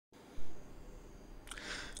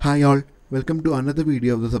Hi all, welcome to another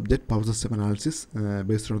video of the subject Power System Analysis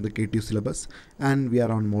based on the KTU syllabus, and we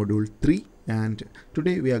are on module 3, and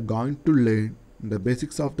today we are going to learn the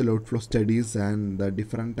basics of the load flow studies and the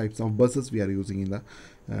different types of buses we are using in the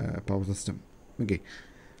power system. Okay,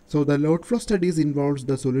 so the load flow studies involves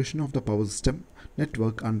the solution of the power system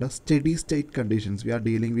network under steady state conditions. We are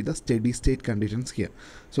dealing with the steady state conditions here.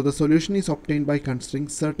 So the solution is obtained by considering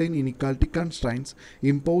certain inequality constraints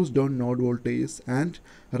imposed on node voltages and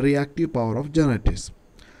reactive power of generators.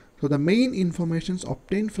 So the main informations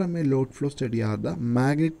obtained from a load flow study are the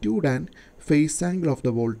magnitude and phase angle of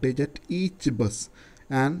the voltage at each bus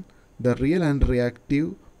and the real and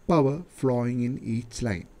reactive power flowing in each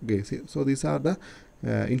line. Okay, so these are the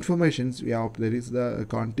informations we have. There is the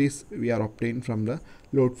quantities we are obtained from the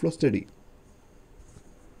load flow study.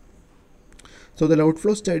 So the load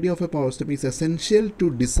flow study of a power system is essential to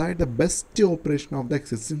decide the best operation of the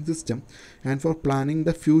existing system and for planning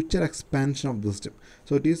the future expansion of the system.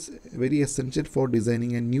 So it is very essential for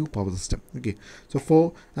designing a new power system. Okay, so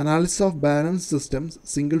for analysis of balanced systems,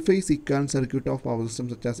 single phase equivalent circuit of power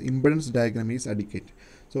systems such as impedance diagram is adequate.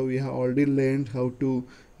 So we have already learned how to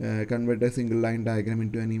convert a single line diagram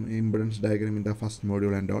into an impedance diagram in the first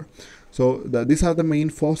module and all. So these are the main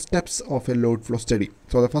 4 steps of a load flow study.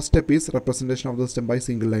 So the first step is representation of the system by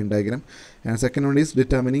single line diagram, and second one is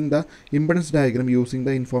determining the impedance diagram using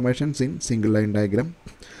the informations in single line diagram,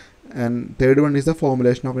 and third one is the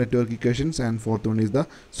formulation of network equations, and fourth one is the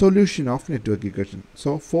solution of network equation.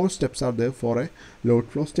 So 4 steps are there for a load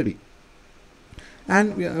flow study.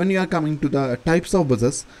 And when you are coming to the types of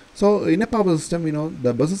buses, so in a power system,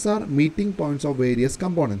 the buses are meeting points of various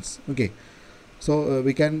components. Okay, so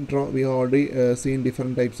we can draw. We have already seen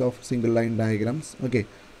different types of single line diagrams. Okay,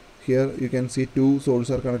 here you can see 2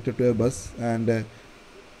 sources are connected to a bus, and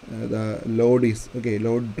the load is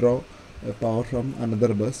load draw power from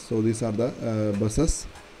another bus. So these are the buses,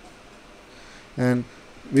 and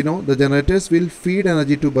we know the generators will feed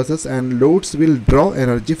energy to buses and loads will draw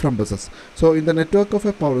energy from buses. So in the network of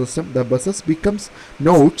a power system, the buses becomes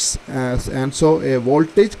nodes, and so a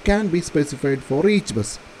voltage can be specified for each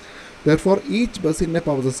bus. Therefore, each bus in a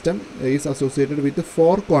power system is associated with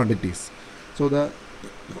 4 quantities. So the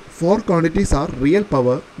 4 quantities are real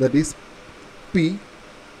power, that is P,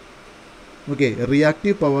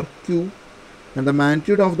 reactive power Q, and the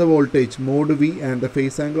magnitude of the voltage mod V, and the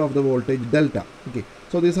phase angle of the voltage delta.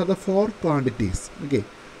 So these are the 4 quantities.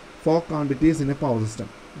 4 quantities in a power system,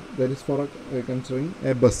 that is for considering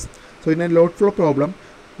a bus. So in a load flow problem,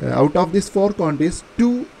 out of these 4 quantities,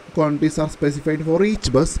 2 quantities are specified for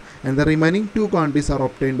each bus, and the remaining 2 quantities are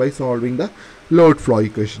obtained by solving the load flow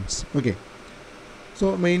equations.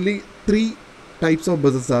 So mainly 3 types of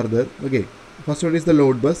buses are there. First one is the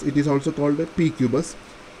load bus. It is also called a PQ bus.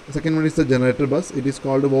 The second one is the generator bus. It is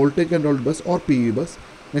called a voltage controlled bus or PV bus.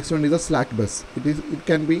 Next one is the slack bus. It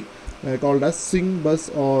can be called as swing bus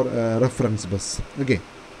or reference bus.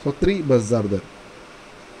 So 3 buses are there.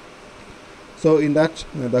 So in that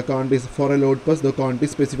the quantities for a load bus, the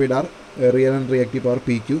quantities specified are real and reactive power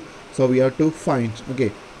PQ. So we have to find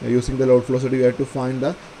using the load flow study, we have to find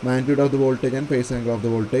the magnitude of the voltage and phase angle of the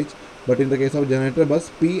voltage. But in the case of generator bus,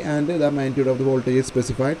 P and the magnitude of the voltage is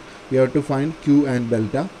specified. We have to find Q and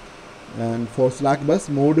delta. And for slack bus,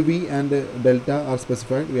 mod V and delta are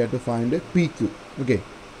specified. We have to find PQ.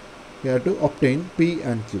 We have to obtain P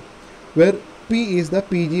and Q, where P is the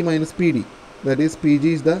PG minus PD. That is,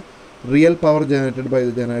 PG is the real power generated by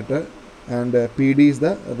the generator, and PD is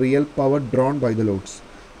the real power drawn by the loads,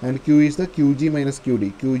 and Q is the QG minus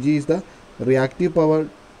QD. QG is the reactive power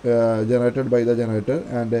generated by the generator,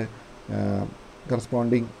 and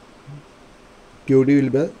corresponding QD will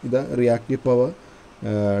be the reactive power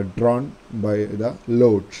drawn by the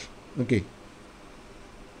loads.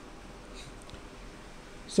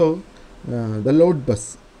 So the load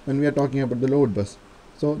bus, when we are talking about the load bus,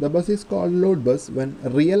 so the bus is called load bus when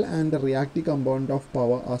real and the reactive component of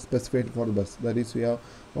power are specified for the bus. That is, we have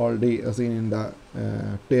already seen in the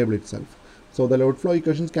table itself. So the load flow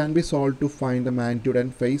equations can be solved to find the magnitude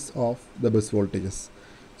and phase of the bus voltages.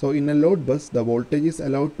 So in a load bus, the voltage is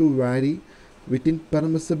allowed to vary within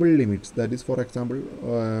permissible limits. That is, for example,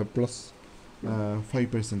 plus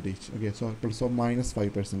 5%. So plus or minus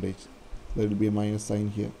 5%. There will be a minus sign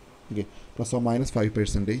here. Plus or minus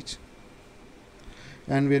 5%.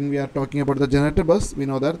 And when we are talking about the generator bus, we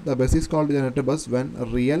know that the bus is called generator bus when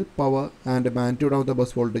real power and magnitude of the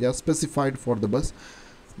bus voltage are specified for the bus.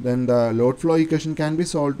 Then the load flow equation can be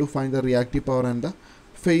solved to find the reactive power and the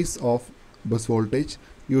phase of bus voltage.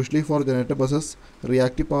 Usually for generator buses,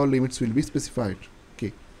 reactive power limits will be specified.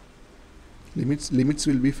 Limits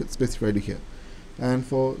will be specified here. And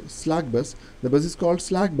for slack bus, the bus is called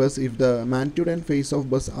slack bus if the magnitude and phase of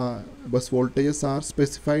bus voltages are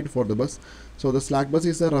specified for the bus. So the slack bus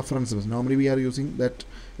is a reference bus. Normally we are using that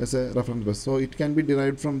as a reference bus. So it can be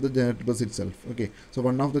derived from the generator bus itself. Okay. So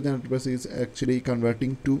one of the generator bus is actually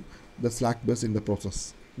converting to the slack bus in the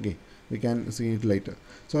process. Okay. We can see it later.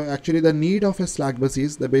 So actually the need of a slack bus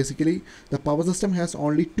is that basically the power system has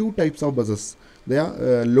only two types of buses. They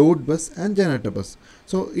are load bus and generator bus.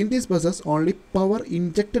 So in these buses only power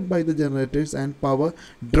injected by the generators and power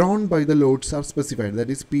drawn by the loads are specified, that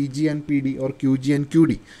is PG and PD or QG and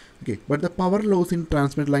QD. Okay, but the power loss in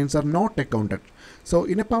transmit lines are not accounted. So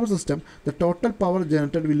in a power system the total power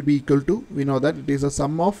generated will be equal to, we know that it is a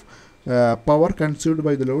sum of power consumed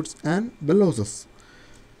by the loads and the losses.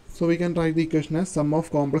 So we can write the equation as sum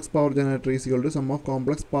of complex power generator is equal to sum of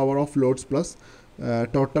complex power of loads plus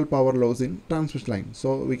total power loss in transmission line.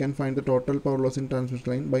 So we can find the total power loss in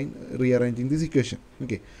transmission line by rearranging this equation.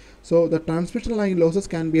 Okay. So the transmission line losses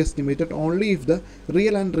can be estimated only if the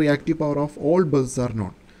real and reactive power of all buses are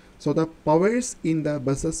known. So the powers in the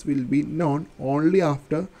buses will be known only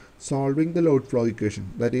after solving the load flow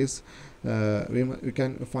equation. That is, we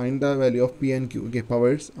can find the value of P and Q, okay,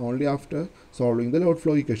 powers only after solving the load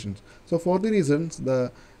flow equations. So for the reasons,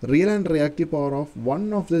 the real and reactive power of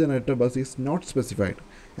one of the generator bus is not specified,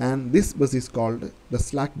 and this bus is called the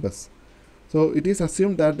slack bus. So it is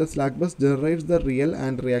assumed that the slack bus generates the real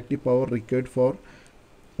and reactive power required for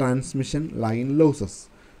transmission line losses.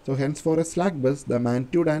 So hence for a slack bus, the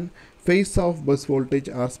magnitude and phase of bus voltage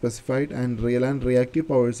are specified and real and reactive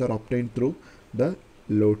powers are obtained through the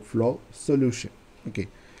load flow solution. Okay.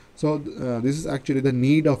 So this is actually the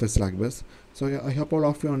need of a slack bus. So I hope all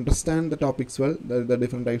of you understand the topics well, the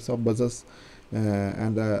different types of buses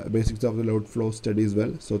and the basics of the load flow studies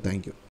well. So thank you.